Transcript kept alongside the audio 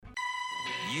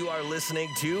You are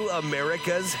listening to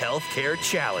America's Healthcare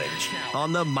Challenge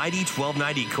on the Mighty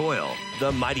 1290 Coil,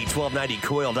 the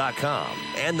Mighty1290Coil.com,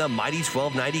 and the Mighty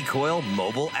 1290 Coil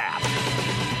mobile app.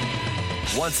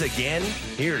 Once again,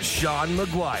 here's Sean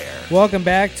McGuire. Welcome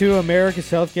back to America's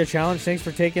Healthcare Challenge. Thanks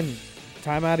for taking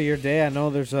time out of your day. I know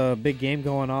there's a big game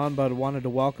going on, but I wanted to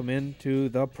welcome into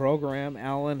the program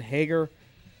Alan Hager.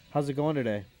 How's it going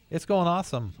today? It's going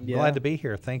awesome. Yeah. Glad to be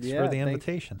here. Thanks for the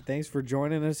invitation. Thanks for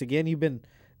joining us again. You've been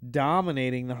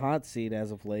dominating the hot seat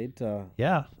as of late.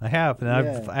 Yeah, I have, and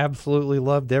I've absolutely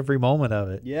loved every moment of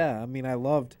it. Yeah, I mean, I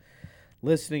loved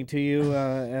listening to you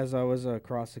as I was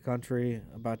across the country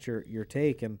about your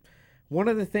take. And one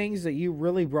of the things that you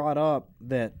really brought up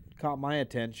that caught my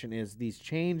attention is these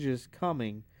changes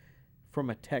coming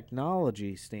from a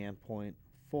technology standpoint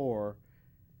for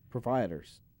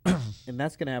providers. And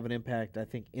that's going to have an impact, I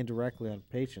think, indirectly on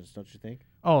patients, don't you think?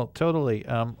 Oh, totally.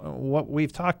 What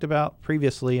we've talked about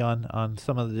previously on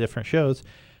some of the different shows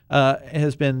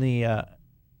has been the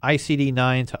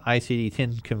ICD-9 to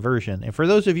ICD-10 conversion. And for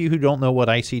those of you who don't know what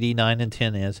ICD-9 and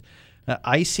 10 is,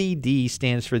 ICD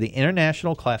stands for the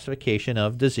International Classification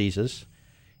of Diseases.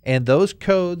 And those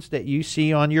codes that you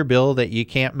see on your bill that you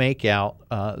can't make out,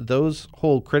 those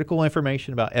hold critical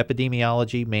information about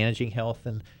epidemiology, managing health,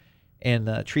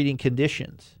 and treating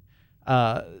conditions.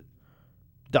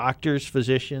 Doctors,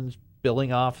 physicians,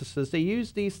 billing offices, they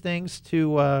use these things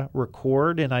to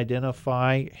record and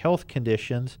identify health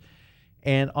conditions.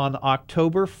 And on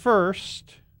October 1st,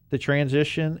 the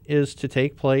transition is to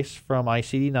take place from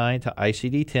ICD-9 to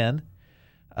ICD-10.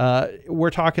 We're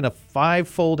talking a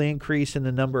 5-fold increase in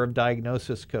the number of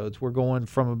diagnosis codes. We're going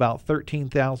from about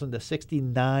 13,000 to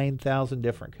 69,000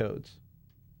 different codes.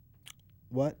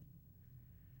 What?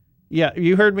 Yeah,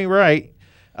 you heard me right.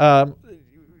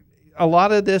 A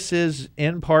lot of this is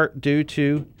in part due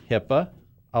to HIPAA.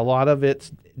 A lot of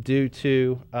it's due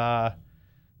to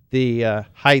the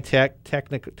High-Tech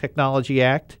Technology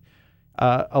Act.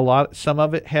 Some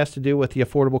of it has to do with the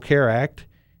Affordable Care Act.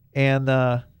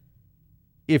 And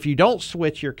if you don't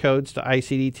switch your codes to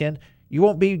ICD-10, you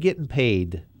won't be getting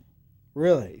paid.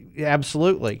 Really?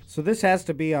 Absolutely. So this has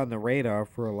to be on the radar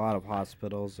for a lot of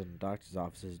hospitals and doctors'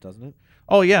 offices, doesn't it?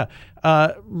 Oh, yeah.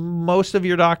 Most of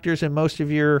your doctors and most of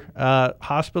your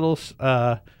hospitals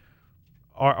are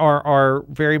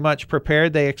very much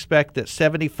prepared. They expect that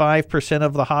 75%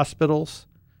 of the hospitals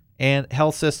and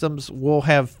health systems will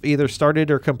have either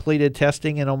started or completed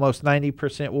testing, and almost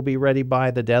 90% will be ready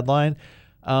by the deadline.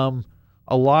 A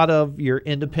lot of your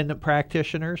independent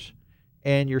practitioners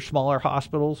and your smaller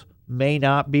hospitals may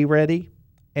not be ready.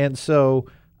 And so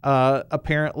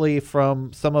apparently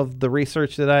from some of the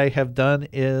research that I have done,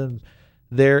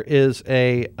 there is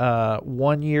a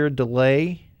 1-year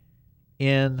delay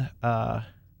in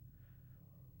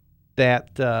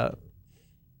that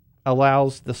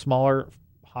allows the smaller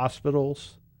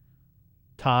hospitals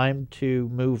time to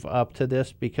move up to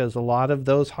this, because a lot of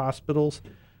those hospitals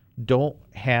don't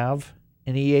have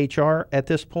an EHR at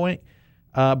this point.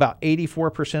 About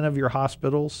 84% of your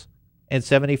hospitals and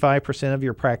 75% of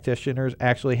your practitioners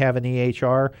actually have an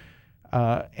EHR.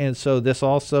 And so this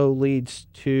also leads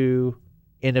to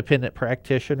independent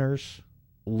practitioners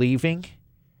leaving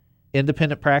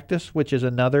independent practice, which is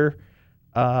another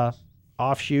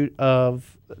offshoot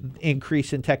of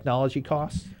increase in technology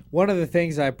costs. One of the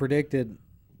things I predicted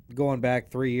going back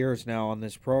 3 years now on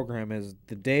this program is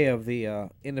the day of the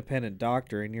independent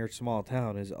doctor in your small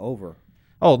town is over.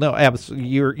 Oh, no, absolutely.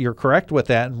 You're correct with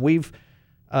that. And we've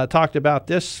talked about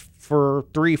this for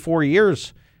 3-4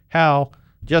 years, how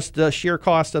just the sheer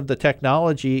cost of the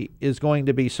technology is going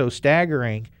to be so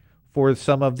staggering for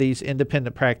some of these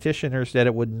independent practitioners that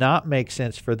it would not make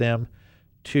sense for them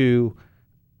to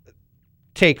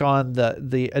take on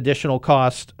the additional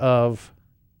cost of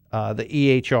the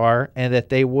EHR, and that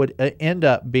they would end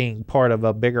up being part of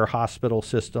a bigger hospital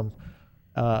system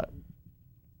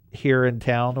here in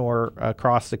town or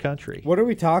across the country. What are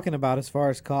we talking about as far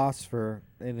as costs for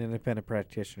an independent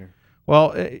practitioner?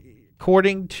 Well,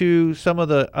 according to some of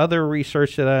the other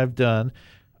research that I've done,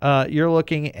 you're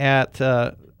looking at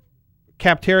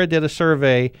Capterra did a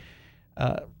survey,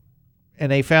 and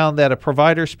they found that a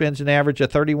provider spends an average of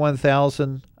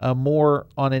 $31,000 more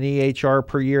on an EHR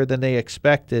per year than they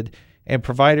expected, and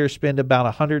providers spend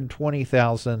about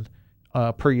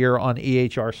 $120,000 per year on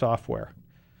EHR software.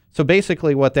 So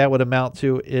basically what that would amount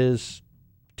to is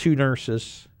 2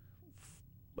 nurses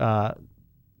and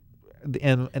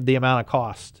the amount of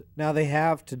cost. Now, they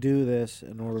have to do this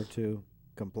in order to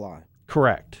comply.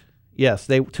 Correct. Yes,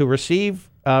 to receive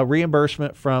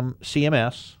reimbursement from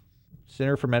CMS,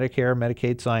 Center for Medicare and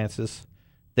Medicaid Sciences,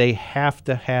 they have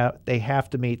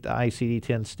to meet the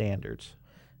ICD-10 standards.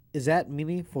 Is that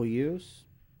meaningful use?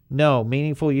 No,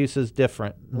 meaningful use is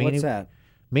different. What's that?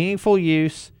 Meaningful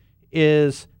use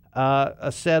is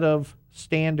a set of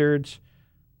standards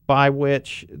by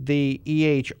which the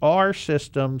EHR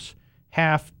systems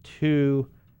have to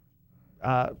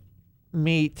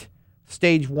meet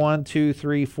stage 1, 2,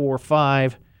 3, 4,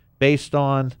 5 based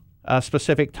on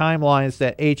specific timelines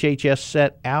that HHS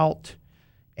set out.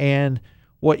 And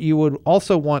what you would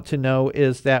also want to know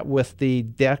is that with the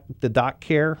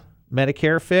DocCare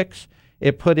Medicare fix,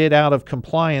 it put it out of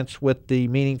compliance with the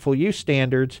meaningful use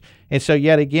standards. And so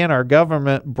yet again, our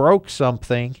government broke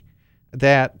something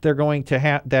that they're going to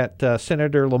have, that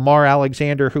Senator Lamar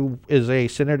Alexander, who is a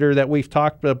senator that we've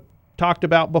talked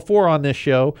about before on this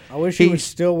show. I wish he would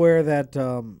still wear that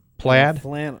plaid?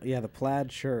 The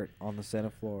plaid shirt on the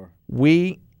Senate floor.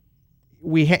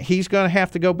 He's going to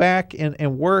have to go back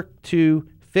and work to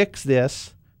fix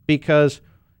this because,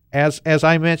 as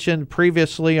I mentioned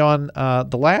previously on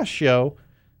the last show,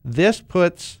 this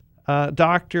puts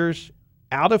doctors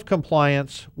out of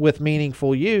compliance with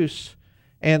meaningful use,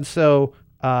 and so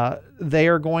they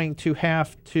are going to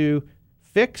have to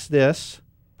fix this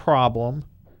problem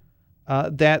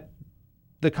that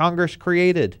the Congress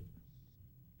created.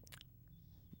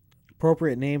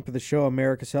 Appropriate name for the show,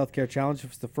 America's Healthcare Challenge.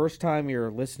 If it's the first time you're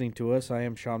listening to us, I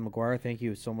am Sean McGuire. Thank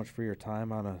you so much for your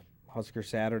time on a Husker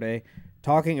Saturday,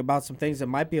 talking about some things that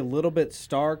might be a little bit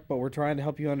stark, but we're trying to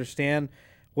help you understand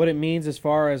what it means as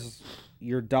far as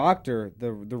your doctor,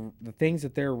 the things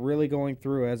that they're really going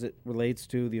through as it relates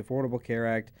to the Affordable Care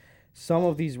Act, some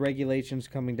of these regulations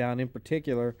coming down, in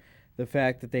particular, the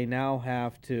fact that they now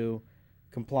have to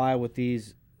comply with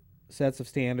these sets of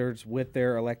standards with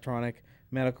their electronic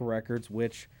medical records,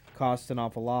 which costs an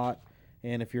awful lot.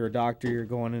 And if you're a doctor, you're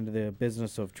going into the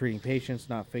business of treating patients,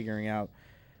 not figuring out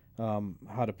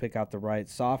how to pick out the right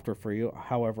software for you.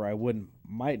 However, I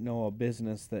might know a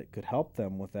business that could help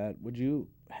them with that. Would you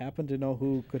happen to know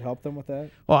who could help them with that?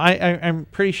 Well, I'm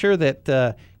pretty sure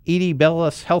that Edie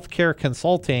Bellis Healthcare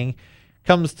Consulting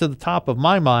comes to the top of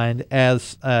my mind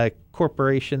as a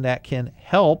corporation that can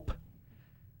help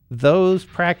those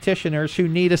practitioners who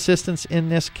need assistance in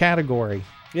this category.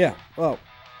 Yeah.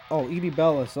 Edie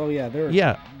Bellis. Oh, yeah.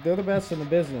 They're the best in the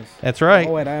business. That's right.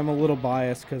 Oh, wait, I am a little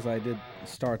biased because I did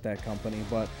start that company,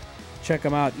 but check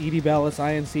them out,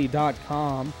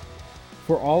 edibellisinc.com,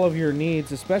 for all of your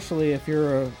needs, especially if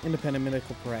you're an independent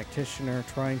medical practitioner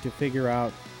trying to figure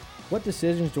out what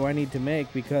decisions do I need to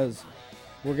make, because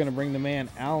we're going to bring the man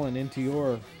Alan into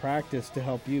your practice to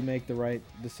help you make the right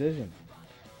decision.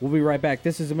 We'll be right back.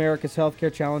 This is America's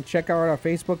Healthcare Challenge. Check out our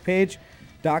Facebook page,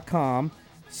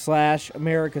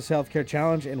 .com/America's Healthcare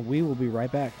Challenge, and we will be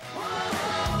right back.